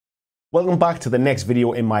Welcome back to the next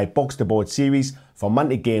video in my box to board series for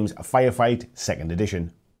Mantic Games Firefight 2nd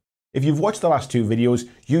edition. If you've watched the last two videos,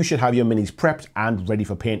 you should have your minis prepped and ready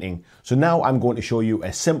for painting. So now I'm going to show you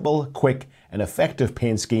a simple, quick and effective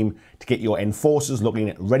paint scheme to get your enforcers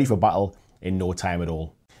looking ready for battle in no time at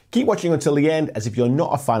all. Keep watching until the end, as if you're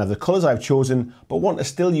not a fan of the colours I've chosen but want to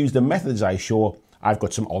still use the methods I show, I've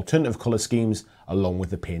got some alternative colour schemes along with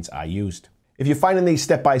the paints I used. If you're finding these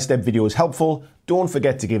step-by-step videos helpful, don't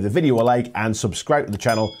forget to give the video a like and subscribe to the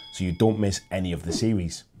channel so you don't miss any of the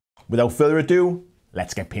series. Without further ado,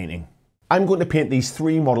 let's get painting. I'm going to paint these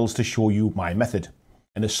three models to show you my method: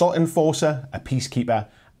 an assault enforcer, a peacekeeper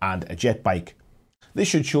and a jet bike. This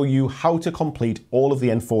should show you how to complete all of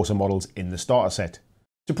the enforcer models in the starter set.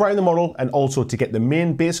 To prime the model and also to get the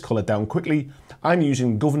main base colour down quickly, I'm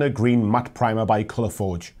using Governor Green Matte Primer by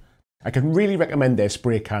Colourforge. I can really recommend their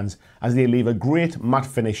spray cans as they leave a great matte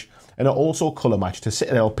finish and are also colour matched to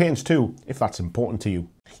Citadel paints too, if that's important to you.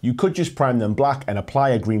 You could just prime them black and apply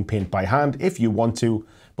a green paint by hand if you want to,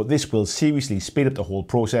 but this will seriously speed up the whole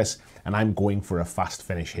process and I'm going for a fast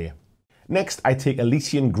finish here. Next, I take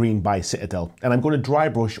Elysian Green by Citadel and I'm going to dry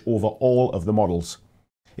brush over all of the models.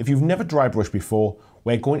 If you've never dry brushed before,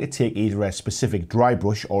 we're going to take either a specific dry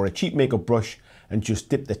brush or a cheap makeup brush and just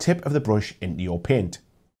dip the tip of the brush into your paint.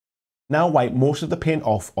 Now wipe most of the paint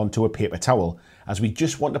off onto a paper towel, as we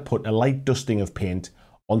just want to put a light dusting of paint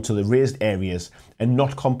onto the raised areas and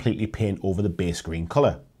not completely paint over the base green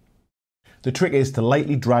colour. The trick is to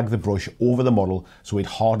lightly drag the brush over the model so it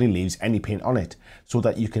hardly leaves any paint on it, so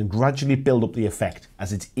that you can gradually build up the effect,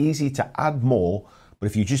 as it's easy to add more, but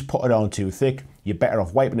if you just put it on too thick, you're better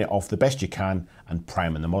off wiping it off the best you can and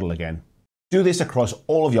priming the model again. Do this across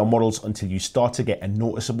all of your models until you start to get a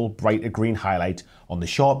noticeable brighter green highlight on the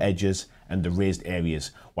sharp edges and the raised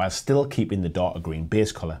areas, while still keeping the darker green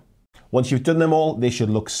base colour. Once you've done them all, they should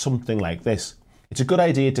look something like this. It's a good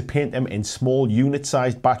idea to paint them in small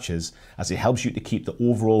unit-sized batches, as it helps you to keep the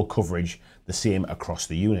overall coverage the same across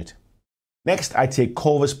the unit. Next, I take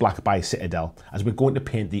Corvus Black by Citadel, as we're going to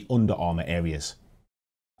paint the under armour areas.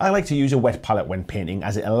 I like to use a wet palette when painting,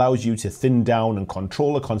 as it allows you to thin down and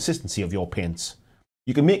control the consistency of your paints.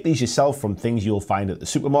 You can make these yourself from things you'll find at the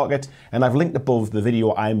supermarket, and I've linked above the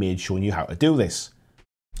video I made showing you how to do this.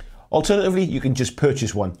 Alternatively, you can just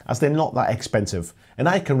purchase one, as they're not that expensive, and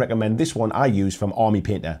I can recommend this one I use from Army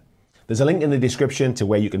Painter. There's a link in the description to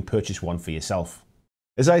where you can purchase one for yourself.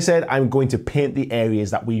 As I said, I'm going to paint the areas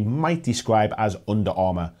that we might describe as under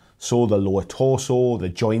armour. So the lower torso, the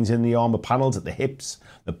joins in the armour panels at the hips,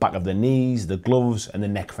 the back of the knees, the gloves and the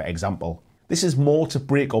neck, for example. This is more to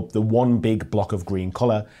break up the one big block of green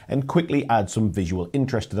colour and quickly add some visual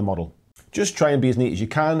interest to the model. Just try and be as neat as you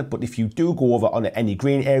can, but if you do go over on any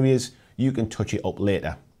green areas, you can touch it up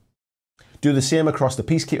later. Do the same across the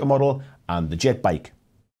Peacekeeper model and the jet bike.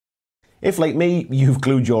 If, like me, you've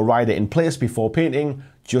glued your rider in place before painting,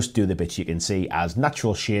 just do the bits you can see, as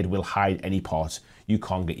natural shade will hide any parts you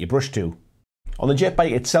can't get your brush to. On the jet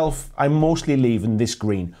bike itself, I'm mostly leaving this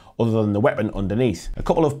green other than the weapon underneath, a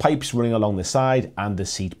couple of pipes running along the side and the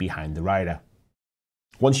seat behind the rider.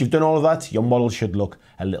 Once you've done all of that, your model should look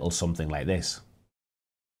a little something like this.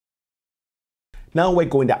 Now we're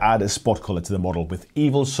going to add a spot colour to the model with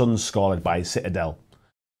Evil Sun's Scarlet by Citadel.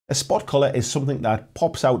 A spot colour is something that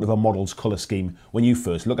pops out of a model's colour scheme when you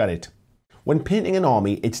first look at it. When painting an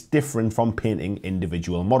army, it's different from painting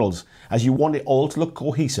individual models, as you want it all to look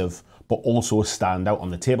cohesive but also stand out on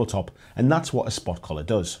the tabletop, and that's what a spot colour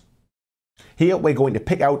does. Here we're going to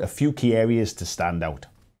pick out a few key areas to stand out.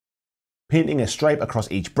 Painting a stripe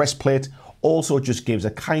across each breastplate also just gives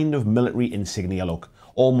a kind of military insignia look,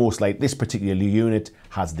 almost like this particular unit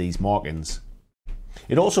has these markings.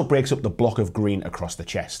 It also breaks up the block of green across the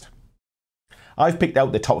chest. I've picked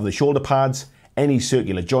out the top of the shoulder pads, any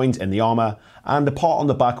circular joints in the armour, and the part on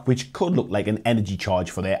the back which could look like an energy charge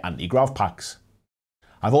for their anti-grav packs.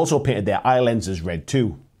 I've also painted their eye lenses red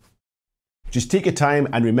too. Just take your time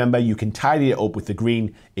and remember you can tidy it up with the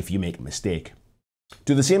green if you make a mistake.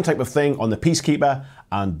 Do the same type of thing on the Peacekeeper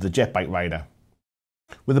and the jet bike rider.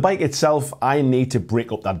 With the bike itself, I need to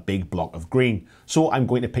break up that big block of green, so I'm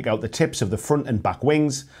going to pick out the tips of the front and back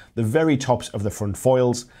wings, the very tops of the front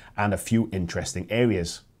foils, and a few interesting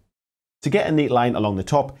areas. To get a neat line along the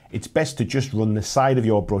top, it's best to just run the side of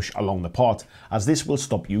your brush along the part, as this will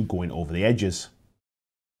stop you going over the edges.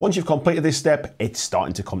 Once you've completed this step, it's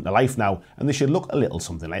starting to come to life now, and they should look a little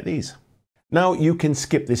something like these. Now you can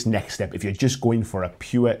skip this next step if you're just going for a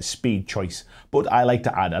pure speed choice, but I like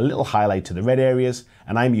to add a little highlight to the red areas,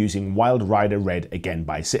 and I'm using Wild Rider Red again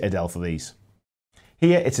by Citadel for these.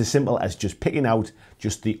 Here it's as simple as just picking out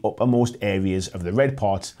just the uppermost areas of the red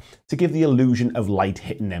parts to give the illusion of light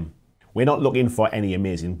hitting them. We're not looking for any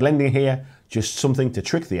amazing blending here, just something to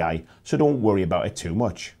trick the eye, so don't worry about it too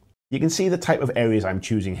much. You can see the type of areas I'm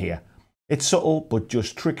choosing here. It's subtle, but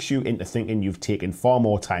just tricks you into thinking you've taken far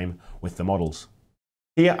more time with the models.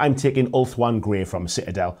 Here I'm taking Ulthuan Grey from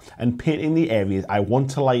Citadel and painting the areas I want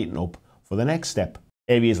to lighten up for the next step.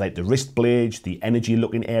 Areas like the wrist blades, the energy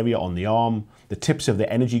looking area on the arm, the tips of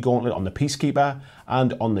the energy gauntlet on the Peacekeeper,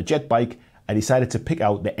 and on the jet bike I decided to pick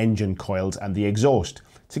out the engine coils and the exhaust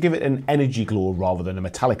to give it an energy glow rather than a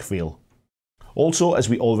metallic feel. Also, as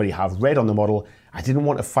we already have red on the model, I didn't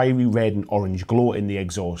want a fiery red and orange glow in the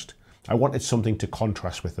exhaust. I wanted something to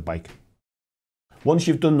contrast with the bike. Once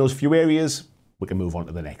you've done those few areas, we can move on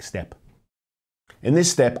to the next step. In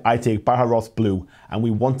this step, I take Baharoth Blue and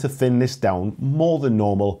we want to thin this down more than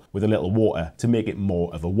normal with a little water to make it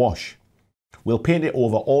more of a wash. We'll paint it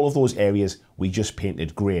over all of those areas we just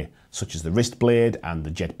painted grey, such as the wrist blade and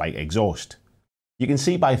the jet bike exhaust. You can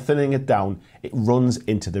see by thinning it down, it runs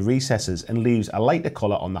into the recesses and leaves a lighter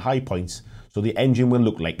colour on the high points, so the engine will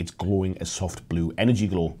look like it's glowing a soft blue energy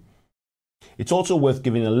glow. It's also worth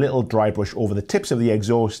giving a little dry brush over the tips of the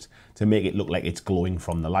exhaust to make it look like it's glowing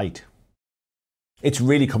from the light. It's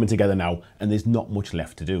really coming together now and there's not much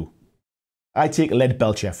left to do. I take Lead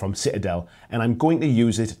Belcher from Citadel and I'm going to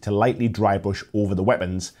use it to lightly dry brush over the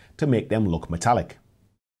weapons to make them look metallic.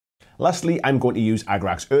 Lastly, I'm going to use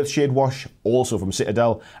Agrak's Earthshade Wash, also from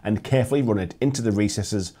Citadel, and carefully run it into the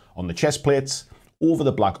recesses on the chest plates, over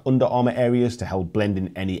the black under armour areas to help blend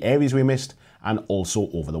in any areas we missed, and also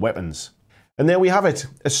over the weapons. And there we have it,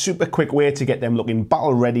 a super quick way to get them looking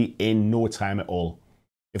battle ready in no time at all.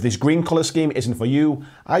 If this green colour scheme isn't for you,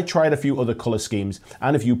 I tried a few other colour schemes,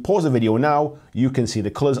 and if you pause the video now, you can see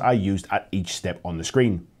the colours I used at each step on the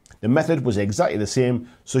screen. The method was exactly the same,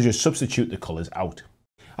 so just substitute the colours out.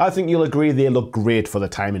 I think you'll agree they look great for the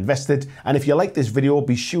time invested, and if you like this video,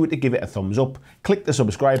 be sure to give it a thumbs up, click the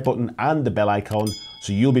subscribe button and the bell icon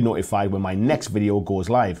so you'll be notified when my next video goes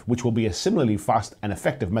live, which will be a similarly fast and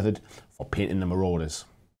effective method for painting the Marauders.